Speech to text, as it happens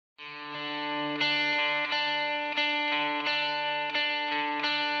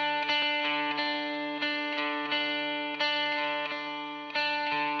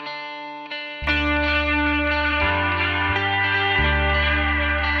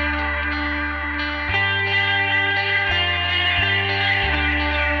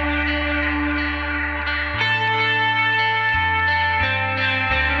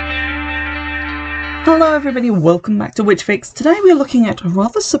Hello everybody, welcome back to Witchfix. Today we're looking at a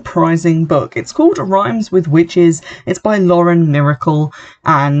rather surprising book. It's called Rhymes with Witches. It's by Lauren Myracle,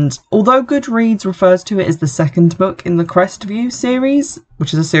 and although Goodreads refers to it as the second book in the Crestview series,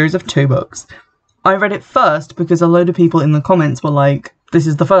 which is a series of 2 books, I read it first because a load of people in the comments were like, this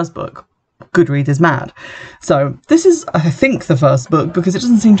is the first book. Goodreads is mad. So this is, I think, the first book because it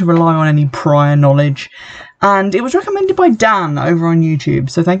doesn't seem to rely on any prior knowledge, and it was recommended by Dan over on YouTube,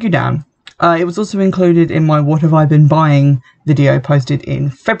 so thank you, Dan. It was also included in my What Have I Been Buying video posted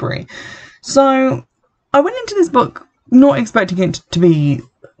in February. So I went into this book not expecting it to be,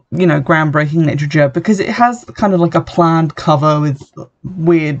 you know, groundbreaking literature, because it has kind of like a plaid cover with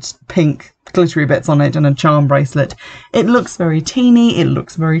weird pink glittery bits on it and a charm bracelet. It looks very teeny, it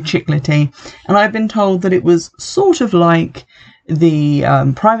looks very chiclety, and I've been told that it was sort of like the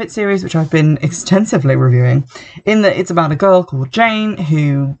private series, which I've been extensively reviewing, in that it's about a girl called Jane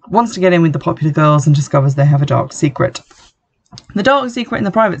who wants to get in with the popular girls and discovers they have a dark secret. The dark secret in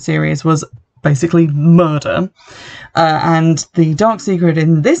the private series was basically murder, and the dark secret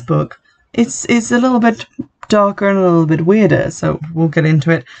in this book is a little bit darker and a little bit weirder, so we'll get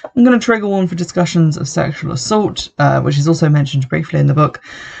into it. I'm going to trigger warn for discussions of sexual assault, which is also mentioned briefly in the book.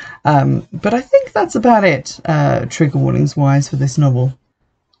 But I think that's about it, trigger warnings wise, for this novel.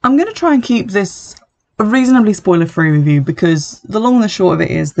 I'm going to try and keep this a reasonably spoiler-free review, because the long and the short of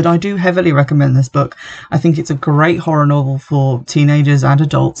it is that I do heavily recommend this book. I think it's a great horror novel for teenagers and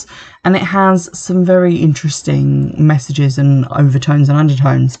adults, and it has some very interesting messages and overtones and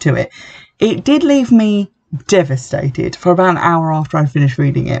undertones to it. It did leave me devastated for about an hour after I finished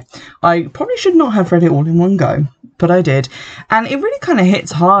reading it. I probably should not have read it all in one go, but I did, and it really kind of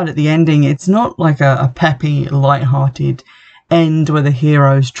hits hard at the ending. It's not like a peppy, light-hearted end where the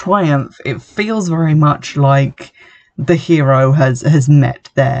heroes triumph. It feels very much like the hero has met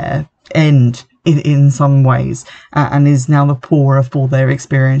their end in some ways, and is now the poorer for their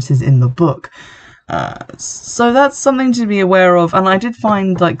experiences in the book. So that's something to be aware of, and I did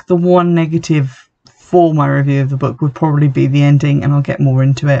find like the one negative for my review of the book would probably be the ending, and I'll get more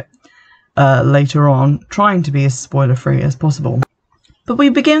into it later on, trying to be as spoiler-free as possible. But we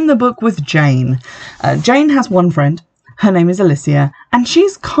begin the book with Jane. Jane has one friend. Her name is Alicia, and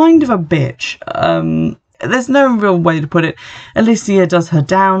she's kind of a bitch. There's no real way to put it. Alicia does her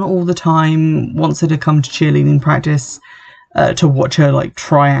down all the time, wants her to come to cheerleading practice to watch her like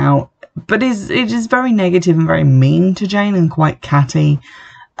try out, but it is very negative and very mean to Jane and quite catty.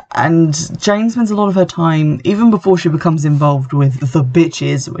 And Jane spends a lot of her time, even before she becomes involved with the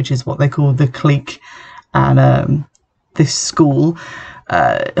bitches, which is what they call the clique at this school,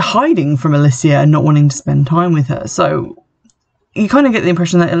 hiding from Alicia and not wanting to spend time with her. So you kind of get the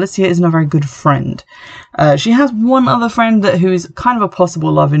impression that Alicia isn't a very good friend. She has one other friend who is kind of a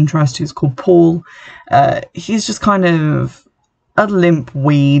possible love interest, who's called Paul. He's just kind of a limp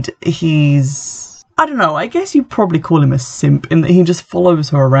weed. I don't know, I guess you'd probably call him a simp, in that he just follows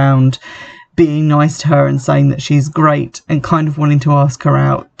her around, being nice to her and saying that she's great and kind of wanting to ask her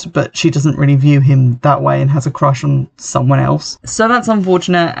out, but she doesn't really view him that way and has a crush on someone else. So that's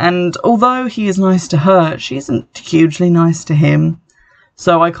unfortunate, and although he is nice to her, she isn't hugely nice to him.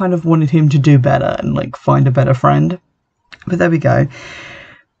 So I kind of wanted him to do better and like find a better friend. But there we go.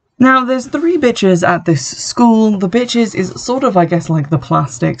 Now, there's 3 bitches at this school. The bitches is sort of, I guess, like the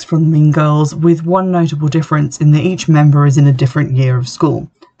plastics from Mean Girls, with one notable difference in that each member is in a different year of school.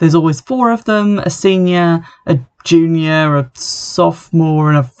 There's always 4 of them: a senior, a junior, a sophomore,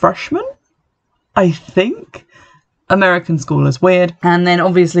 and a freshman, I think. American school is weird. And then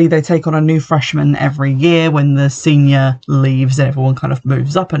obviously they take on a new freshman every year when the senior leaves and everyone kind of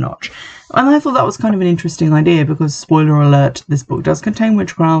moves up a notch. And I thought that was kind of an interesting idea because, spoiler alert, this book does contain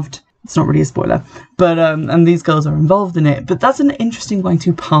witchcraft. It's not really a spoiler, but and these girls are involved in it. But that's an interesting way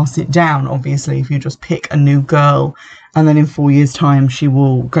to pass it down, obviously, if you just pick a new girl and then in 4 years' time she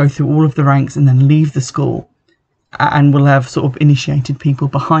will go through all of the ranks and then leave the school and will have sort of initiated people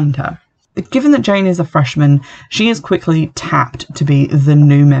behind her. Given that Jane is a freshman, she is quickly tapped to be the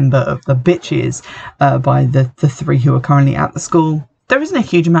new member of the bitches by the 3 who are currently at the school. There isn't a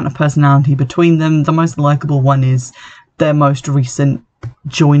huge amount of personality between them. The most likeable one is their most recent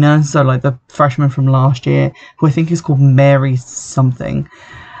joiner, so like the freshman from last year, who I think is called Mary something.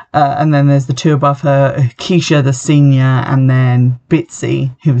 And then there's the 2 above her, Keisha the senior, and then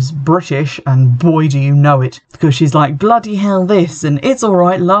Bitsy, who's British, and boy do you know it, because she's like, bloody hell this, and it's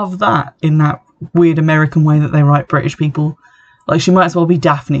alright, love that, in that weird American way that they write British people. Like, she might as well be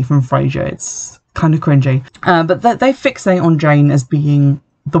Daphne from Frasier. It's kind of cringy. But they fixate on Jane as being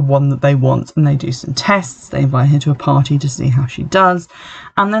the one that they want, and they do some tests. They invite her to a party to see how she does,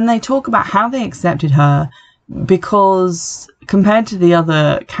 and then they talk about how they accepted her because compared to the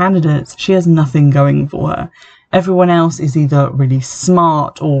other candidates, she has nothing going for her. Everyone else is either really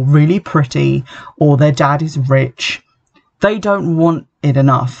smart or really pretty, or their dad is rich. They don't want it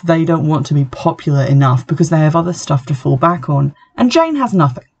enough. They don't want to be popular enough because they have other stuff to fall back on. And Jane has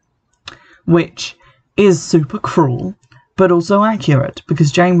nothing, which is super cruel, but also accurate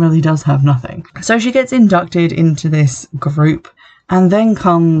because Jane really does have nothing. So she gets inducted into this group, and then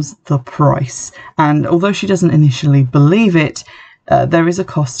comes the price. And although she doesn't initially believe it, there is a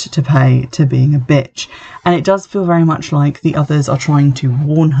cost to pay to being a bitch. And it does feel very much like the others are trying to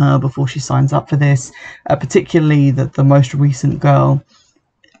warn her before she signs up for this, particularly that the most recent girl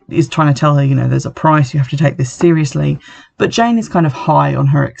is trying to tell her, you know, there's a price, you have to take this seriously. But Jane is kind of high on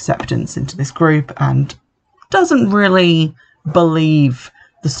her acceptance into this group and doesn't really believe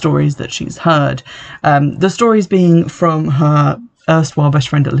the stories that she's heard. The stories being from her erstwhile best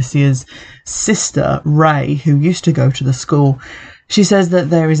friend Alicia's sister, Ray, who used to go to the school. She says that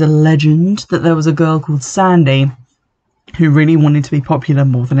there is a legend that there was a girl called Sandy who really wanted to be popular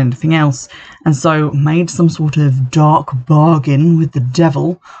more than anything else, and so made some sort of dark bargain with the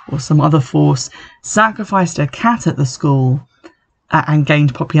devil or some other force, sacrificed a cat at the school and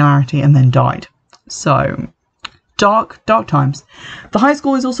gained popularity, and then died. So, dark times. The high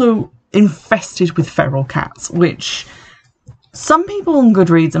school is also infested with feral cats, which some people on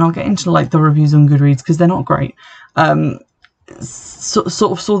Goodreads, and I'll get into like the reviews on Goodreads because they're not great,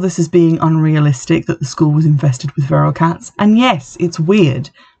 sort of saw this as being unrealistic, that the school was infested with feral cats. And yes, it's weird.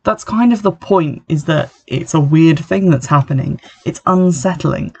 That's kind of the point, is that it's a weird thing that's happening. It's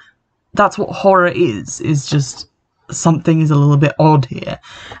unsettling. That's what horror is just something is a little bit odd here.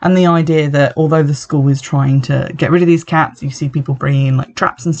 And the idea that although the school is trying to get rid of these cats, you see people bringing in like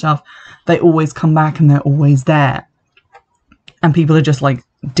traps and stuff, they always come back and they're always there. And people are just like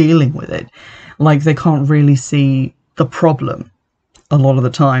dealing with it. Like they can't really see the problem a lot of the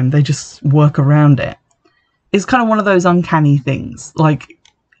time. They just work around it. It's kind of one of those uncanny things. Like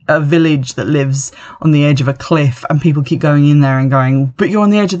a village that lives on the edge of a cliff and people keep going in there and going, but you're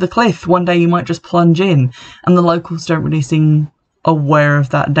on the edge of the cliff. One day you might just plunge in. And the locals don't really seem aware of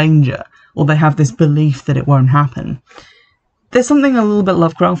that danger. Or they have this belief that it won't happen. There's something a little bit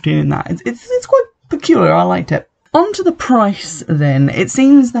Lovecraftian in that. It's quite peculiar. I liked it. On to the price then. It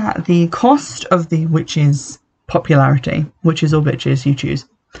seems that the cost of the witches' popularity, witches or bitches, you choose,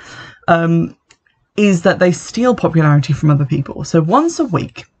 is that they steal popularity from other people. So once a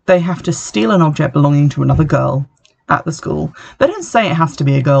week, they have to steal an object belonging to another girl at the school. They don't say it has to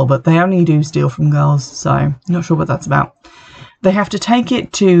be a girl, but they only do steal from girls, so I'm not sure what that's about. They have to take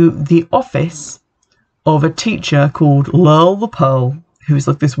it to the office of a teacher called Lurl the Pearl, who's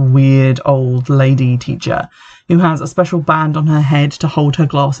like this weird old lady teacher who has a special band on her head to hold her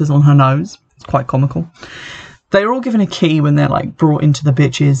glasses on her nose. It's quite comical. They're all given a key when they're like brought into the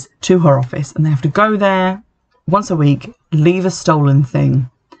bitches to her office, and they have to go there once a week, leave a stolen thing,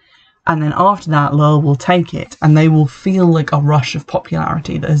 and then after that Lurl will take it and they will feel like a rush of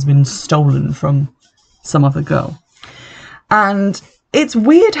popularity that has been stolen from some other girl. And it's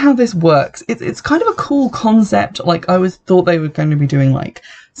weird how this works. It's kind of a cool concept. Like, I always thought they were going to be doing like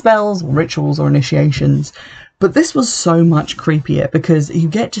spells or rituals or initiations, but this was so much creepier because you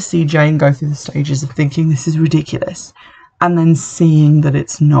get to see Jane go through the stages of thinking this is ridiculous and then seeing that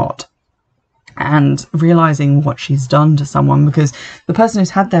it's not, and realising what she's done to someone, because the person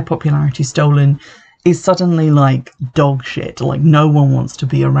who's had their popularity stolen is suddenly like dog shit. Like, no one wants to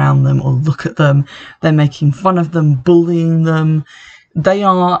be around them or look at them. They're making fun of them, bullying them. They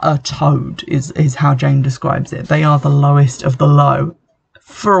are a toad, is how Jane describes it. They are the lowest of the low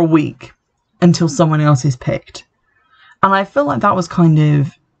for a week until someone else is picked. And I feel like that was kind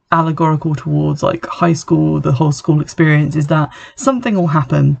of allegorical towards like high school, the whole school experience, is that something will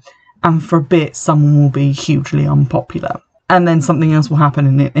happen and for a bit someone will be hugely unpopular. And then something else will happen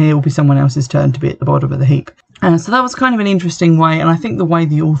and it will be someone else's turn to be at the bottom of the heap. So that was kind of an interesting way. And I think the way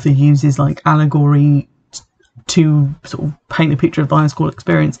the author uses like allegory to sort of paint a picture of the high school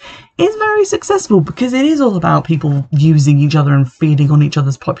experience is very successful, because it is all about people using each other and feeding on each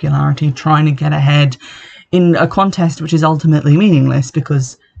other's popularity, trying to get ahead in a contest which is ultimately meaningless,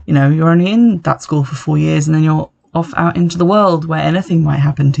 because, you know, you're only in that school for 4 years and then you're off out into the world where anything might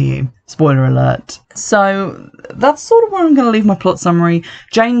happen to you. Spoiler alert. So that's sort of where I'm going to leave my plot summary.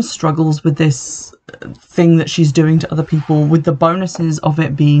 Jane struggles with this thing that she's doing to other people, with the bonuses of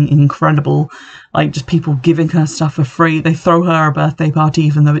it being incredible. Like, just people giving her stuff for free. They throw her a birthday party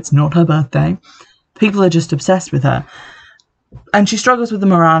even though it's not her birthday. People are just obsessed with her. And she struggles with the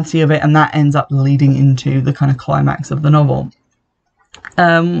morality of it, and that ends up leading into the kind of climax of the novel.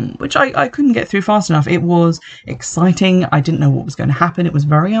 Which I couldn't get through fast enough. It was exciting. I didn't know what was going to happen. It was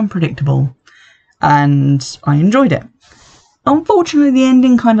very unpredictable, and I enjoyed it. Unfortunately, the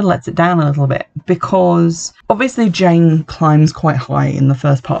ending kind of lets it down a little bit, because obviously Jane climbs quite high in the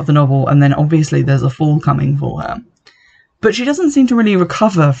first part of the novel, and then obviously there's a fall coming for her. But she doesn't seem to really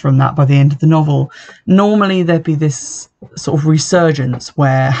recover from that by the end of the novel. Normally there'd be this sort of resurgence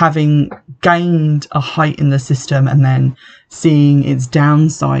where, having gained a height in the system and then seeing its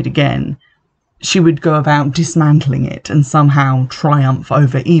downside again, she would go about dismantling it and somehow triumph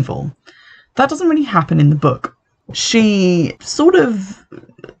over evil. That doesn't really happen in the book. She sort of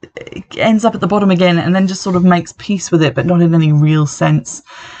ends up at the bottom again and then just sort of makes peace with it, but not in any real sense.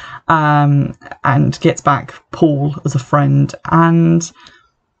 And gets back Paul as a friend, and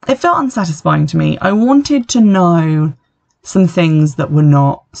it felt unsatisfying to me. I wanted to know some things that were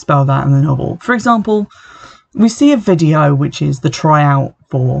not spelled out in the novel. For example, we see a video which is the tryout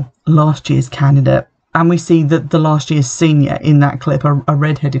for last year's candidate, and we see that the last year's senior in that clip, a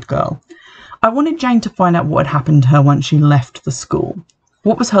red-headed girl. I wanted Jane to find out what had happened to her once she left the school.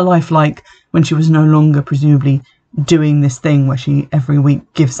 What was her life like when she was no longer presumably doing this thing where she every week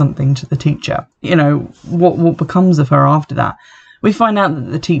gives something to the teacher? You know, what becomes of her after that? We find out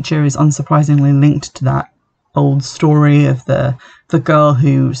that the teacher is unsurprisingly linked to that old story of the girl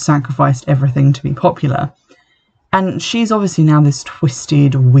who sacrificed everything to be popular. And she's obviously now this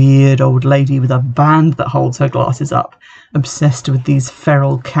twisted, weird old lady with a band that holds her glasses up, obsessed with these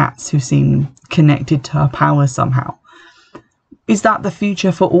feral cats who seem connected to her power somehow. Is that the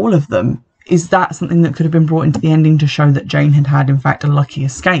future for all of them? Is that something that could have been brought into the ending to show that Jane had in fact a lucky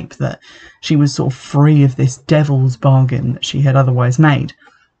escape, that she was sort of free of this devil's bargain that she had otherwise made?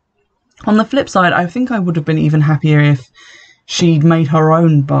 On the flip side, I think I would have been even happier if she'd made her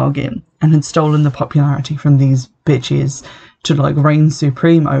own bargain and had stolen the popularity from these bitches to like reign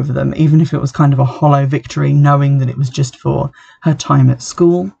supreme over them, even if it was kind of a hollow victory, knowing that it was just for her time at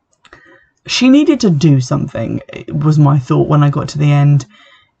school. She needed to do something, was my thought when I got to the end.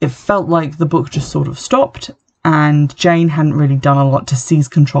 It felt like the book just sort of stopped, and Jane hadn't really done a lot to seize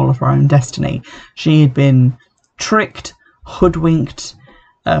control of her own destiny. She had been tricked, hoodwinked,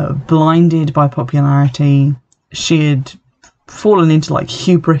 blinded by popularity. She had fallen into like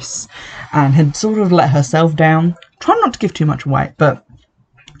hubris and had sort of let herself down. Try not to give too much away, but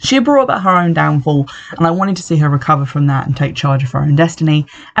she brought about her own downfall, and I wanted to see her recover from that and take charge of her own destiny,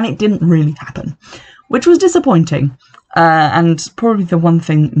 and it didn't really happen, which was disappointing. And probably the one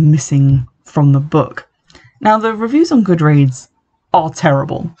thing missing from the book. Now, the reviews on Goodreads are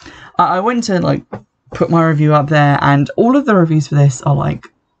terrible. I went to like put my review up there, and all of the reviews for this are like,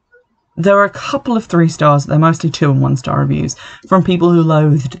 there are a couple of 3 stars, they're mostly 2 and 1 star reviews from people who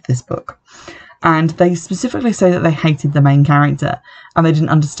loathed this book. And they specifically say that they hated the main character, and they didn't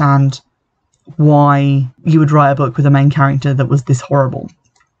understand why you would write a book with a main character that was this horrible.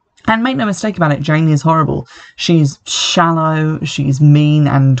 And make no mistake about it, Jane is horrible. She's shallow, she's mean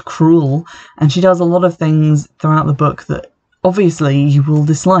and cruel, and she does a lot of things throughout the book that obviously you will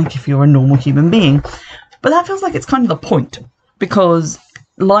dislike if you're a normal human being. But that feels like it's kind of the point, because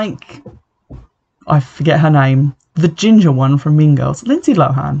like, I forget her name, the ginger one from Mean Girls, Lindsay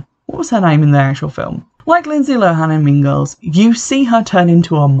Lohan. What was her name in the actual film? Like Lindsay Lohan in Mean Girls, you see her turn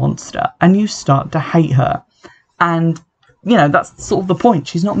into a monster and you start to hate her. And you know, that's sort of the point.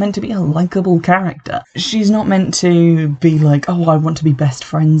 She's not meant to be a likeable character. She's not meant to be like, oh, I want to be best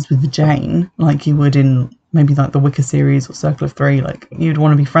friends with Jane, like you would in maybe like the Wicker series or Circle of Three. Like, you'd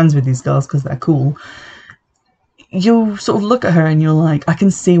want to be friends with these girls because they're cool. You sort of look at her and you're like, I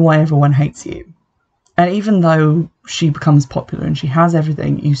can see why everyone hates you. And even though she becomes popular and she has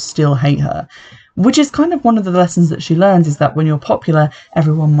everything, you still hate her. Which is kind of one of the lessons that she learns, is that when you're popular,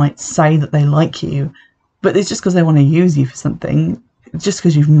 everyone might say that they like you, but it's just because they want to use you for something. Just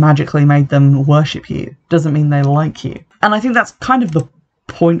because you've magically made them worship you doesn't mean they like you. And I think that's kind of the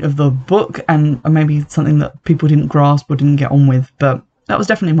point of the book, and maybe something that people didn't grasp or didn't get on with, but that was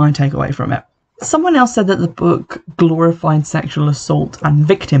definitely my takeaway from it. Someone else said that the book glorified sexual assault and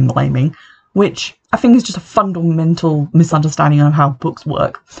victim blaming, which I think is just a fundamental misunderstanding of how books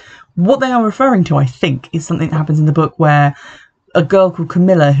work. What they are referring to, I think, is something that happens in the book where a girl called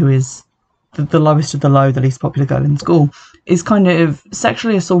Camilla, who is the lowest of the low, the least popular girl in school, is kind of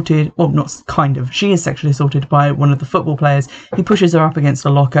sexually assaulted, well, not kind of, she is sexually assaulted by one of the football players. He pushes her up against a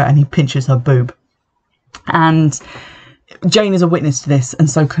locker and he pinches her boob. And Jane is a witness to this, and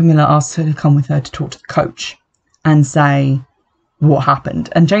so Camilla asks her to come with her to talk to the coach and say, what happened.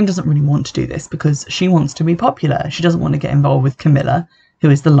 And Jane doesn't really want to do this because she wants to be popular. She doesn't want to get involved with Camilla, who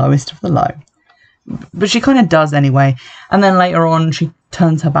is the lowest of the low. But she kind of does anyway. And then later on, she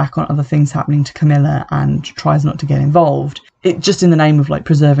turns her back on other things happening to Camilla and tries not to get involved. It just in the name of like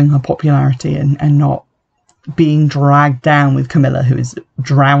preserving her popularity and not being dragged down with Camilla, who is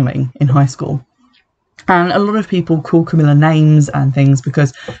drowning in high school. And a lot of people call Camilla names and things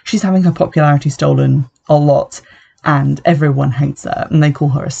because she's having her popularity stolen a lot. And everyone hates her. And they call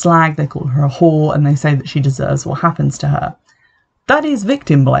her a slag, they call her a whore, and they say that she deserves what happens to her. That is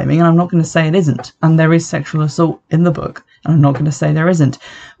victim blaming, and I'm not going to say it isn't. And there is sexual assault in the book, and I'm not going to say there isn't.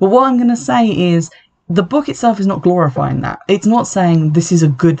 But what I'm going to say is the book itself is not glorifying that. It's not saying this is a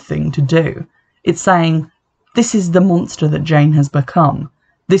good thing to do. It's saying this is the monster that Jane has become.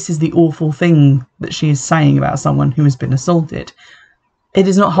 This is the awful thing that she is saying about someone who has been assaulted. It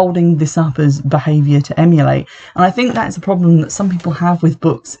is not holding this up as behaviour to emulate. And I think that's a problem that some people have with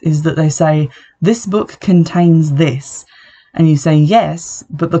books, is that they say, this book contains this. And you say, yes,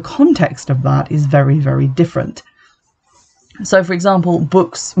 but the context of that is very, very different. So, for example,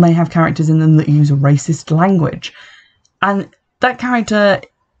 books may have characters in them that use racist language. And that character,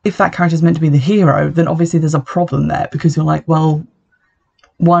 if that character is meant to be the hero, then obviously there's a problem there, because you're like, well,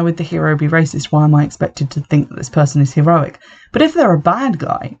 why would the hero be racist? Why am I expected to think that this person is heroic? But if they're a bad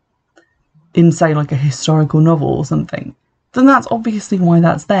guy in, say, like a historical novel or something, then that's obviously why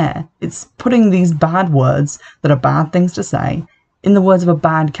that's there. It's putting these bad words that are bad things to say in the words of a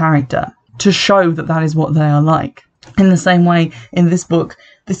bad character to show that that is what they are like. In the same way, in this book,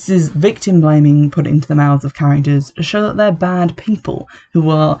 this is victim blaming put into the mouths of characters to show that they're bad people who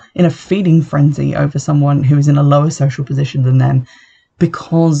are in a feeding frenzy over someone who is in a lower social position than them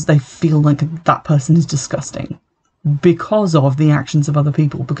because they feel like that person is disgusting because of the actions of other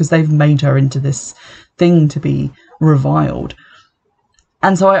people, because they've made her into this thing to be reviled.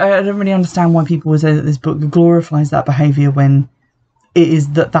 And so I don't really understand why people would say that this book glorifies that behaviour when it is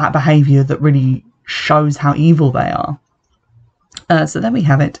that behaviour that really shows how evil they are. So there we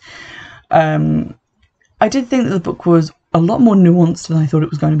have it. I did think that the book was a lot more nuanced than I thought it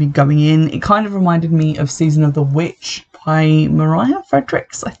was going to be going in. It kind of reminded me of Season of the Witch by Mariah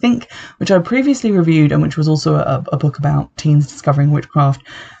Fredericks, I think, which I previously reviewed and which was also a book about teens discovering witchcraft.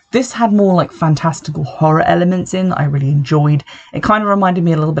 This had more like fantastical horror elements in that I really enjoyed. It kind of reminded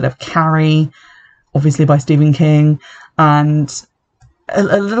me a little bit of Carrie, obviously by Stephen King, and a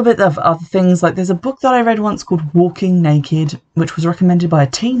little bit of other things. Like there's a book that I read once called Walking Naked, which was recommended by a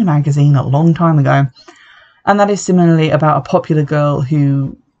teen magazine a long time ago. And that is similarly about a popular girl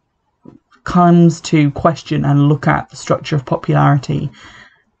who comes to question and look at the structure of popularity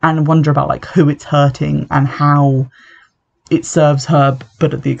and wonder about like who it's hurting and how it serves her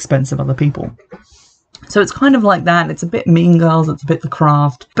but at the expense of other people. So it's kind of like that. It's a bit Mean Girls, it's a bit The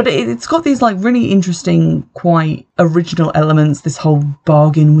Craft, but it's got these like really interesting, quite original elements. This whole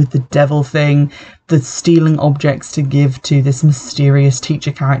bargain with the devil thing, the stealing objects to give to this mysterious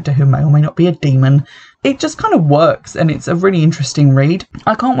teacher character who may or may not be a demon. It just kind of works, and it's a really interesting read.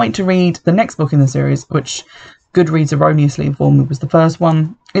 I can't wait to read the next book in the series, which Goodreads erroneously informed me was the first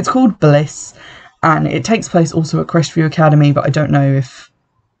one. It's called Bliss, and it takes place also at Crestview Academy, but I don't know if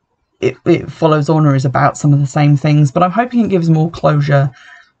it follows on or is about some of the same things. But I'm hoping it gives more closure,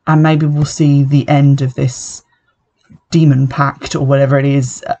 and maybe we'll see the end of this demon pact or whatever it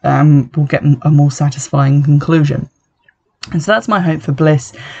is. We'll get a more satisfying conclusion. And so that's my hope for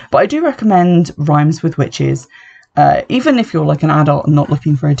Bliss. But I do recommend Rhymes with Witches. Even if you're like an adult and not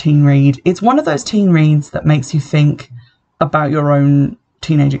looking for a teen read, it's one of those teen reads that makes you think about your own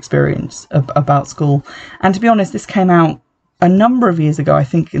teenage experience about school. And to be honest, this came out a number of years ago, I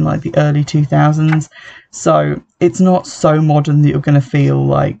think in like the early 2000s. So it's not so modern that you're going to feel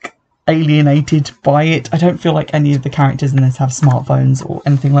like alienated by it. I don't feel like any of the characters in this have smartphones or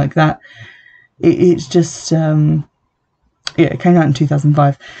anything like that. It's just... yeah, it came out in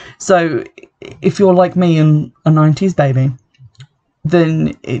 2005. So if you're like me and a 90s baby,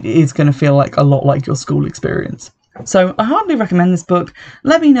 then it is going to feel like a lot like your school experience. So I hardly recommend this book.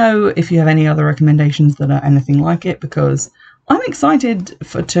 Let me know if you have any other recommendations that are anything like it, because I'm excited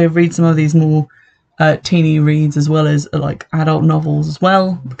to read some of these more teeny reads as well as like adult novels as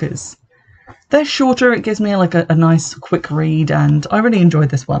well, because they're shorter. It gives me like a nice quick read, and I really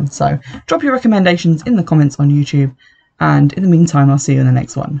enjoyed this one. So drop your recommendations in the comments on YouTube. And in the meantime, I'll see you in the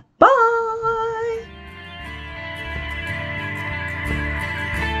next one. Bye!